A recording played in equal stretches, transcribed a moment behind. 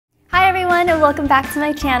everyone, and welcome back to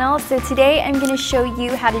my channel. So today I'm going to show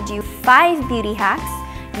you how to do 5 beauty hacks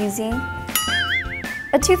using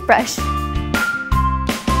a toothbrush.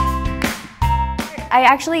 I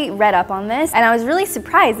actually read up on this and I was really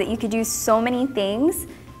surprised that you could do so many things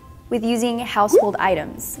with using household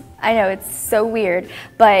items. I know it's so weird,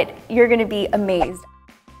 but you're going to be amazed.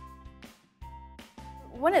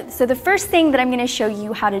 So the first thing that I'm going to show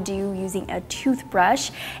you how to do using a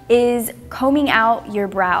toothbrush is combing out your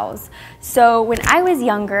brows. So when I was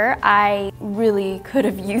younger, I really could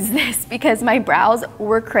have used this because my brows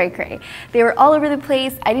were cray-cray. They were all over the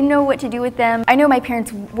place. I didn't know what to do with them. I know my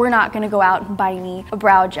parents were not going to go out and buy me a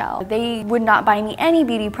brow gel. They would not buy me any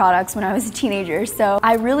beauty products when I was a teenager, so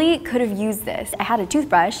I really could have used this. I had a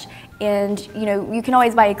toothbrush, and you can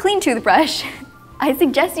always buy a clean toothbrush. I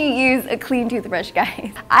suggest you use a clean toothbrush,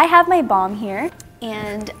 guys. I have my balm here,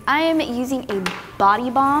 and I am using a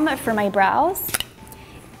body balm for my brows.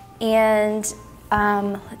 And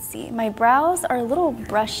let's see, my brows are a little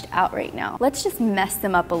brushed out right now. Let's just mess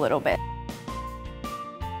them up a little bit.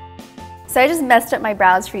 So I just messed up my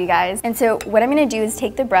brows for you guys. And so what I'm gonna do is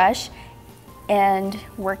take the brush and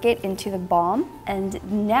work it into the balm. And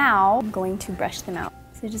now I'm going to brush them out.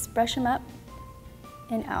 So just brush them up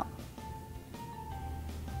and out.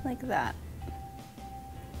 Like that.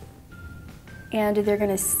 And they're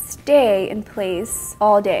gonna stay in place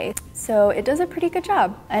all day. So it does a pretty good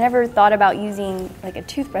job. I never thought about using like a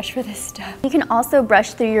toothbrush for this stuff. You can also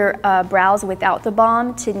brush through your brows without the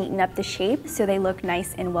balm to neaten up the shape so they look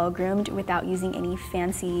nice and well groomed without using any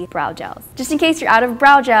fancy brow gels. Just in case you're out of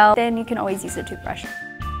brow gel, then you can always use a toothbrush.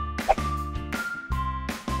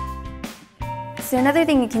 So another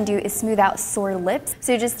thing you can do is smooth out sore lips.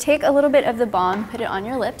 So just take a little bit of the balm, put it on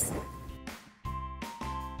your lips.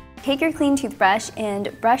 Take your clean toothbrush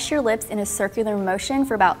and brush your lips in a circular motion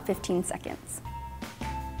for about 15 seconds.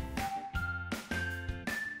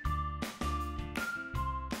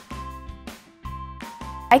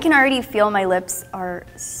 I can already feel my lips are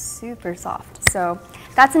super soft. So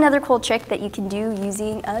that's another cool trick that you can do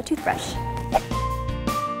using a toothbrush.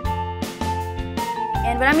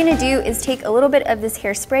 And what I'm gonna do is take a little bit of this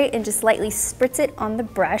hairspray and just lightly spritz it on the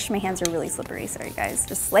brush. My hands are really slippery, sorry guys.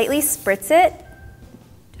 Just slightly spritz it.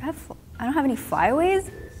 I don't have any flyaways?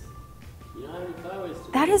 You don't have any flyaways today.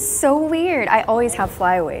 That is so weird. I always have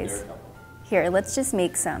flyaways. Here, let's just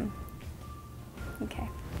make some. Okay.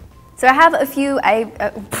 So I have a few, I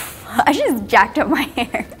just jacked up my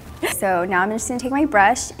hair. So now I'm just gonna take my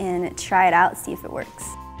brush and try it out, see if it works.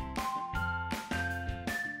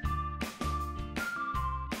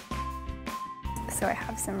 So I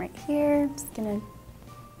have some right here. Just gonna.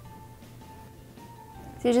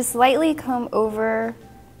 So just lightly comb over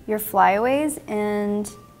your flyaways, and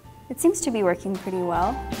it seems to be working pretty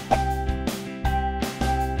well.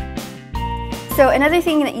 So another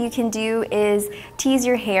thing that you can do is tease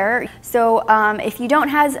your hair. So if you don't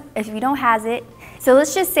have it. So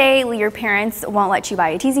let's just say your parents won't let you buy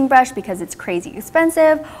a teasing brush because it's crazy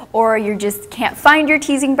expensive, or you just can't find your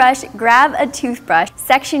teasing brush. Grab a toothbrush,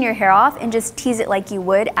 section your hair off, and just tease it like you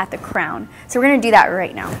would at the crown. So we're gonna do that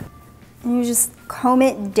right now. And you just comb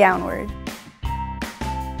it downward.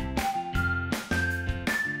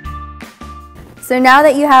 So now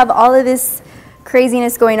that you have all of this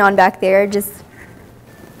craziness going on back there, just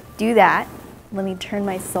do that. Let me turn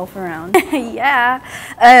myself around. Yeah.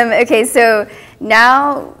 Okay, so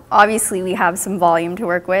now obviously we have some volume to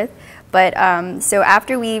work with, but so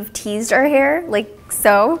after we've teased our hair, like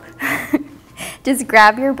so, just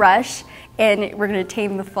grab your brush and we're gonna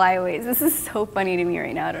tame the flyaways. This is so funny to me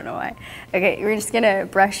right now, I don't know why. Okay, we're just gonna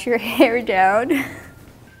brush your hair down.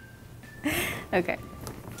 Okay,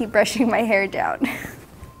 keep brushing my hair down.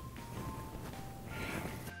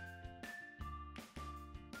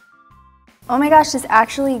 Oh my gosh, this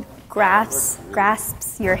actually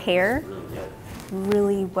grasps your hair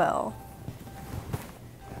really well.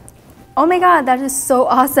 Oh my god, that is so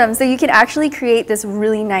awesome. So you can actually create this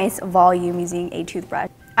really nice volume using a toothbrush.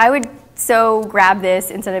 I would so grab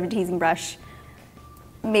this instead of a teasing brush.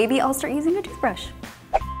 Maybe I'll start using a toothbrush.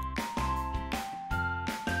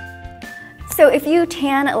 So if you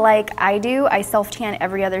tan like I do, I self-tan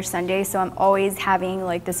every other Sunday, so I'm always having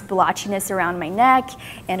like this blotchiness around my neck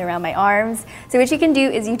and around my arms. So what you can do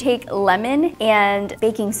is you take lemon and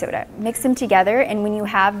baking soda, mix them together, and when you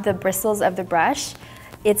have the bristles of the brush,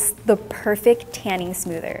 it's the perfect tanning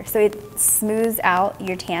smoother. So it smooths out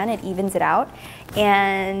your tan, it evens it out,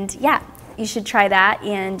 and yeah, you should try that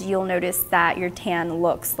and you'll notice that your tan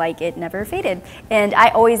looks like it never faded. And I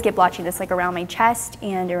always get blotchiness like around my chest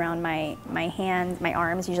and around my hands, my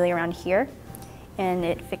arms, usually around here. and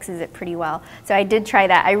it fixes it pretty well. So I did try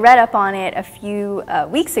that. I read up on it a few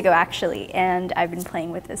weeks ago actually, and I've been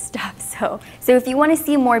playing with this stuff. So if you want to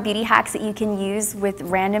see more beauty hacks that you can use with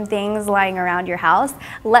random things lying around your house,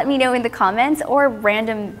 let me know in the comments, or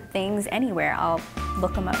random things anywhere. I'll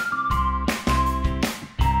look them up.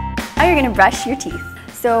 Now you're gonna brush your teeth.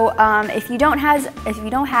 So if you don't has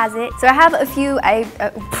it, so I have a few.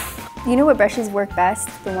 You know what brushes work best?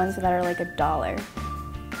 The ones that are like $1.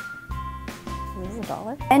 This is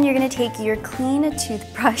 $1. And you're gonna take your clean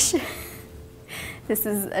toothbrush. This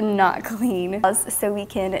is not clean. So we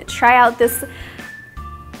can try out this.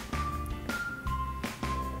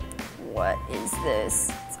 What is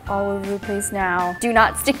this? It's all over the place now. Do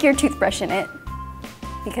not stick your toothbrush in it,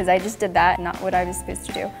 because I just did that, not what I was supposed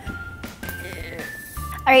to do.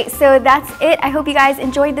 Alright, so that's it. I hope you guys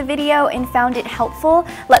enjoyed the video and found it helpful.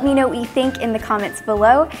 Let me know what you think in the comments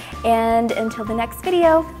below. And until the next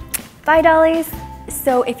video, bye dollies!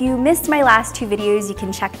 So if you missed my last 2 videos, you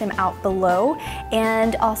can check them out below.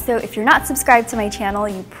 And also, if you're not subscribed to my channel,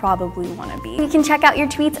 you probably want to be. You can check out your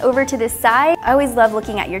tweets over to this side. I always love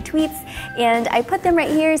looking at your tweets, and I put them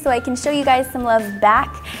right here so I can show you guys some love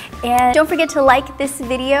back. And don't forget to like this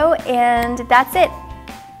video, and that's it.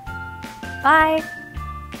 Bye.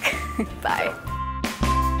 Bye.